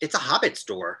a Hobbit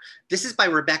store. This is by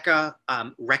Rebecca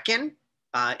Recken.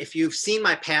 If you've seen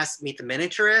my past Meet the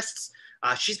Miniaturists,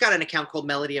 she's got an account called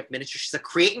Melody of Miniature. She's a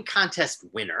creating contest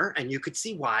winner, and you could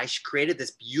see why. She created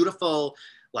this beautiful,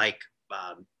 like,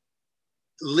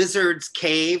 lizard's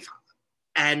cave.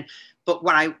 But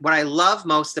what I love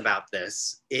most about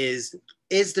this is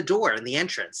the door and the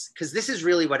entrance, because this is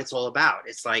really what it's all about.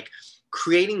 It's like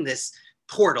creating this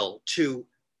portal to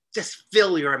just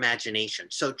fill your imagination.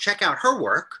 So check out her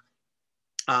work.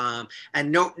 And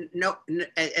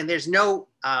there's no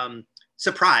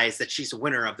surprise that she's a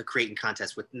winner of the creating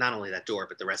contest with not only that door,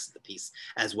 but the rest of the piece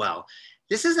as well.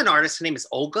 This is an artist. Her name is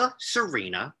Olga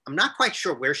Serena. I'm not quite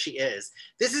sure where she is.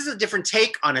 This is a different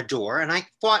take on a door. And I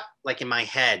thought, like, in my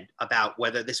head about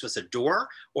whether this was a door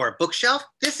or a bookshelf.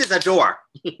 This is a door.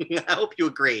 I hope you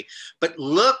agree. But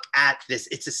look at this.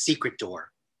 It's a secret door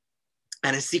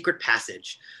and a secret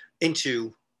passage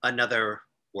into another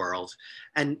world.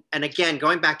 And again,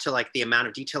 going back to like the amount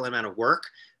of detail, amount of work.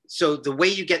 So the way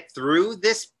you get through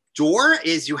this door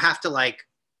is you have to like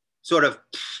sort of,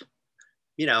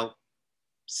 you know,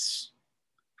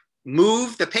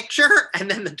 move the picture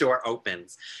and then the door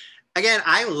opens. Again,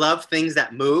 I love things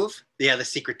that move. Yeah, the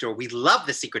secret door. We love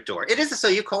the secret door. It is, so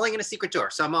you're calling it a secret door.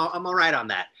 So I'm all right on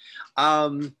that.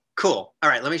 Cool. All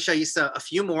right, let me show you a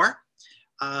few more.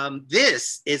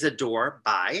 This is a door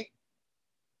by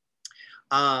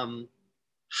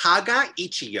Haga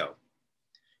Ichiyo.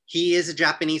 He is a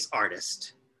Japanese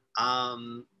artist.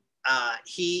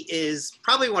 he is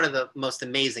probably one of the most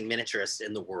amazing miniaturists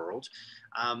in the world.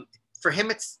 For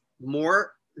him, it's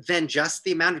more than just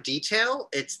the amount of detail,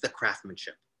 it's the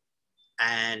craftsmanship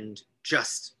and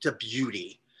just the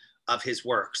beauty of his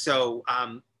work. So,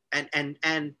 and I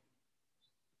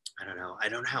don't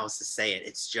know how else to say it.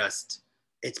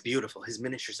 It's beautiful. His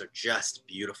miniatures are just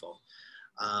beautiful.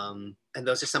 And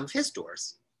those are some of his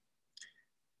doors.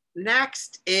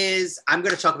 Next is, I'm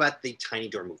going to talk about the tiny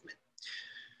door movement.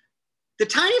 The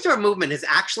tiny door movement has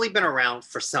actually been around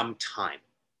for some time,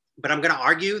 but I'm going to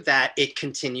argue that it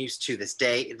continues to this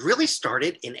day. It really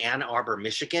started in Ann Arbor,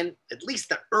 Michigan, at least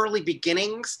the early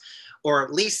beginnings, or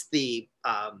at least the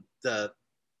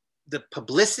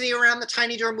publicity around the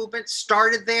tiny door movement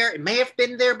started there. It may have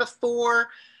been there before,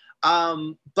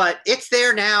 but it's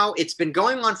there now. It's been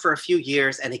going on for a few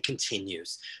years and it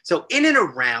continues. So in and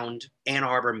around Ann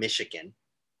Arbor, Michigan,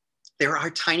 there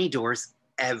are tiny doors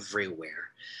everywhere.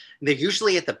 They're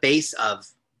usually at the base of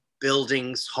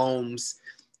buildings, homes,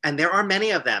 and there are many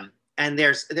of them. And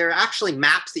there are actually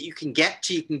maps that you can get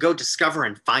to, you can go discover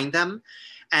and find them.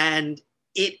 And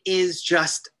it is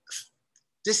just,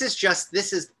 this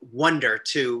is wonder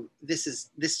to, this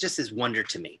just is wonder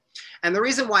to me. And the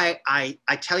reason why I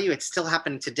tell you it's still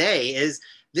happening today is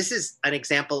this is an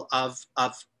example of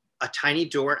a tiny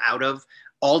door out of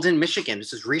Alden, Michigan.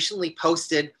 This was recently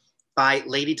posted by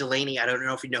Lady Delaney. I don't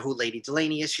know if you know who Lady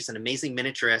Delaney is. She's an amazing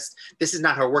miniaturist. This is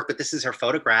not her work, but this is her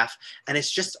photograph. And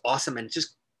it's just awesome. And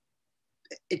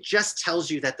it just tells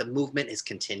you that the movement is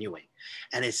continuing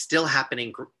and it's still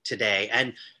happening today.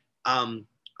 And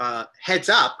heads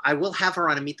up, I will have her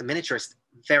on a Meet the Miniaturist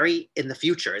in the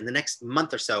future, in the next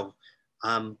month or so.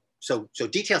 So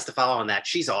details to follow on that.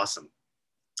 She's awesome.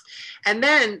 And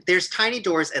then there's Tiny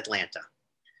Doors Atlanta.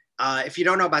 If you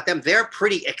don't know about them, they're a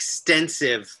pretty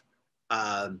extensive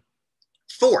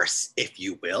force, if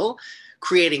you will,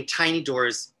 creating tiny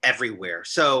doors everywhere.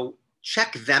 So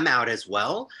check them out as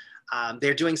well.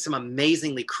 They're doing some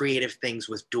amazingly creative things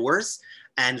with doors,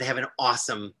 and they have an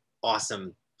awesome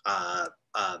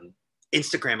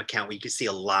Instagram account where you can see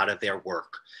a lot of their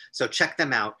work. So check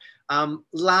them out.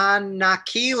 La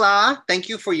Nakila, thank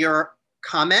you for your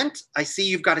comment. I see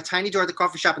you've got a tiny door at the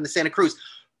coffee shop in the Santa Cruz.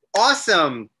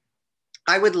 Awesome.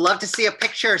 I would love to see a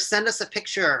picture. Send us a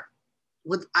picture.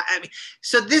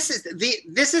 So this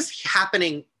is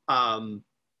happening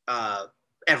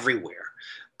everywhere.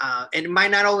 And it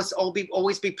might not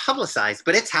always be publicized,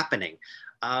 but it's happening.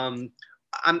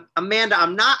 Amanda,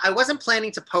 I wasn't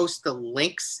planning to post the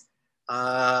links,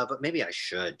 but maybe I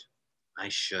should.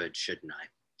 Shouldn't I?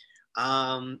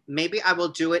 Maybe I will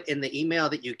do it in the email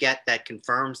that you get that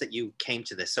confirms that you came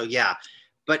to this. So yeah,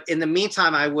 but in the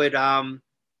meantime, I would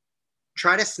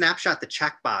try to snapshot the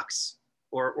checkbox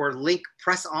or link,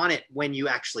 press on it when you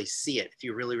actually see it, if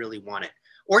you really, really want it.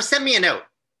 Or send me a note.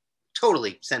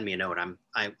 Totally send me a note.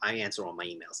 I answer all my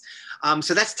emails.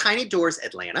 So that's Tiny Doors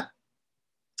Atlanta.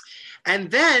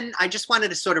 And then I just wanted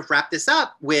to sort of wrap this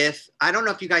up with, I don't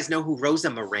know if you guys know who Rosa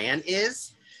Moran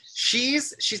is.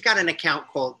 She's got an account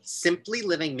called Simply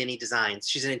Living Mini Designs.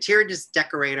 She's an interior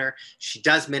decorator. She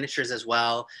does miniatures as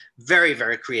well, very,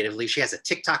 very creatively. She has a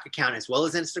TikTok account as well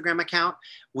as Instagram account.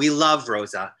 We love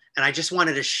Rosa. And I just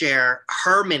wanted to share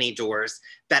her mini doors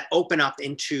that open up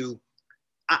into,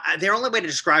 their only way to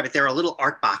describe it, they're little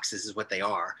art boxes is what they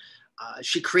are.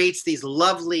 She creates these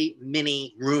lovely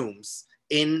mini rooms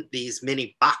in these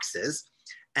mini boxes,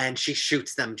 and she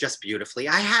shoots them just beautifully.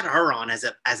 I had her on as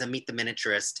a Meet the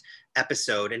Miniaturist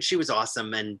episode, and she was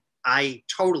awesome. And I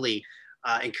totally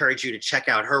encourage you to check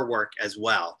out her work as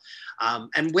well.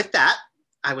 And with that,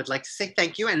 I would like to say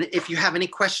thank you. And if you have any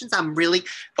questions, I'm really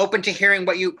open to hearing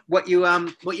what you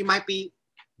might be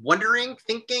wondering,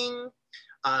 thinking,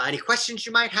 any questions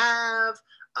you might have.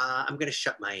 I'm going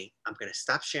to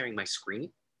stop sharing my screen,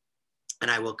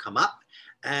 and I will come up.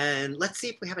 And let's see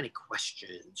if we have any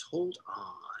questions. Hold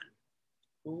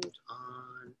on.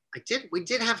 We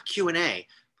did have Q&A.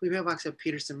 Mailbox of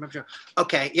Peterson.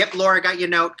 Okay. Yep. Laura, got your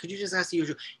note. Could you just ask the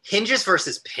usual? Hinges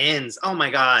versus pins. Oh my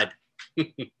God.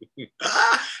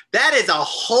 That is a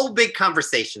whole big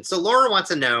conversation. So Laura wants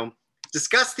to know,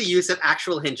 discuss the use of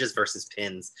actual hinges versus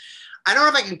pins. I don't know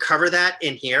if I can cover that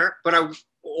in here, but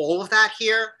all of that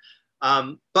here.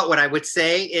 But what I would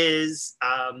say is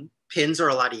pins are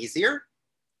a lot easier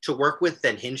to work with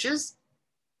than hinges.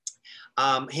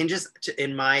 Hinges,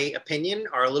 in my opinion,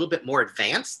 are a little bit more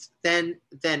advanced than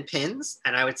pins.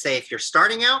 And I would say if you're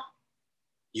starting out,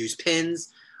 use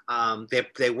pins.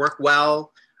 They work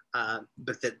well.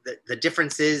 But the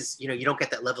difference is, you know, you don't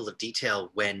get that level of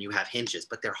detail when you have hinges,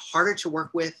 but they're harder to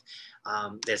work with.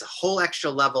 There's a whole extra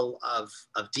level of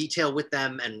detail with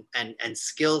them and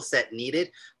skill set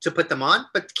needed to put them on,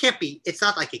 but it's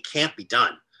not like it can't be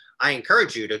done. I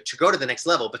encourage you to go to the next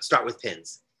level, but start with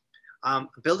pins.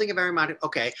 Building a very modern,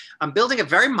 okay. I'm building a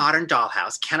very modern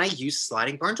dollhouse. Can I use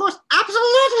sliding barn doors?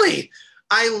 Absolutely.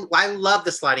 I love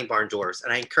the sliding barn doors,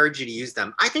 and I encourage you to use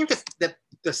them. I think that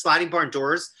the sliding barn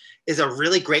doors is a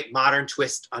really great modern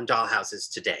twist on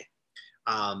dollhouses today,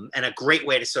 and a great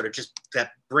way to sort of just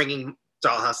bringing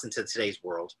dollhouse into today's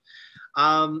world.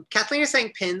 Kathleen is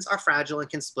saying pins are fragile and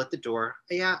can split the door.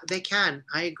 Yeah, they can.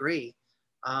 I agree.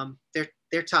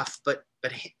 They're tough, but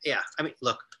yeah. I mean,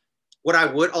 look, what I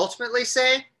would ultimately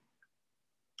say: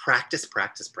 practice,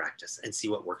 practice, practice, and see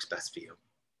what works best for you.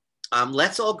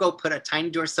 Let's all go put a tiny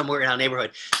door somewhere in our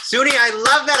neighborhood. Suni, I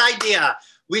love that idea.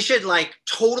 We should like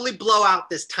totally blow out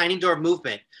this tiny door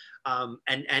movement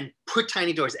and put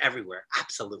tiny doors everywhere.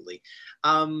 Absolutely.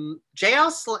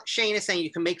 JL Shane is saying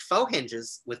you can make faux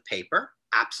hinges with paper.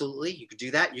 Absolutely. You could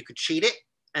do that. You could cheat it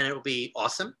and it'll be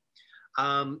awesome.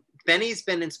 Benny's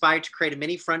been inspired to create a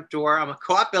mini front door. I'm a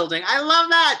co-op building. I love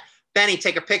that. Benny,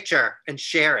 take a picture and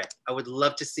share it. I would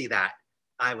love to see that.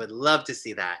 I would love to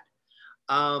see that.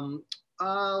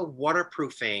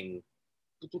 Waterproofing.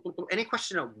 Any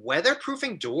question of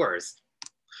weatherproofing doors?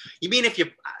 You mean if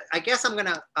you? I guess I'm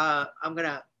gonna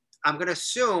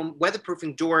assume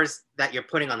weatherproofing doors that you're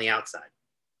putting on the outside.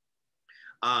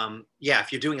 Yeah,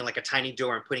 if you're doing like a tiny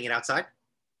door and putting it outside,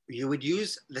 you would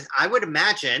use. I would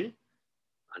imagine.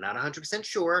 I'm not 100%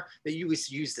 sure that you would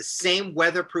use the same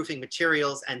weatherproofing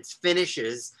materials and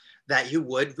finishes that you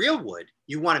would real wood.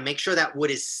 You want to make sure that wood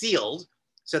is sealed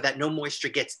so that no moisture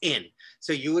gets in.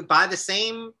 So you would buy the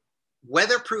same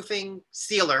weatherproofing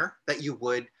sealer that you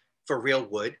would for real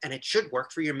wood, and it should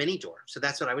work for your mini door. So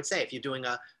that's what I would say if you're doing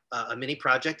a mini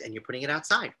project and you're putting it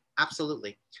outside.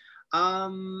 Absolutely.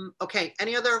 Okay,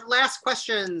 any other last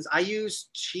questions? I use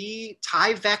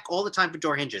Tyvek all the time for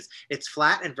door hinges. It's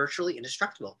flat and virtually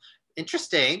indestructible.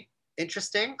 Interesting.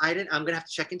 I'm gonna have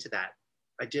to check into that.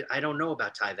 I don't know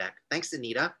about Tyvek. Thanks,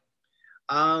 Anita.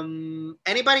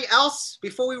 Anybody else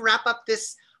before we wrap up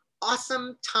this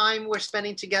awesome time we're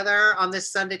spending together on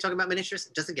this Sunday talking about miniatures?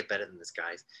 It doesn't get better than this,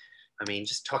 guys. I mean,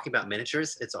 just talking about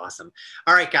miniatures, it's awesome.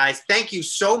 All right, guys, thank you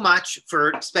so much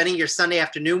for spending your Sunday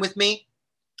afternoon with me.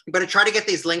 I'm going to try to get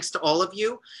these links to all of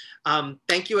you.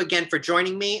 Thank you again for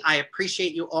joining me. I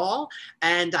appreciate you all,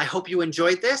 and I hope you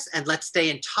enjoyed this, and let's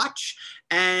stay in touch,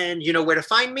 and you know where to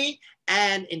find me,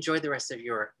 and enjoy the rest of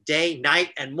your day,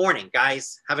 night, and morning,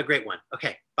 guys. Have a great one.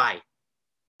 Okay, bye.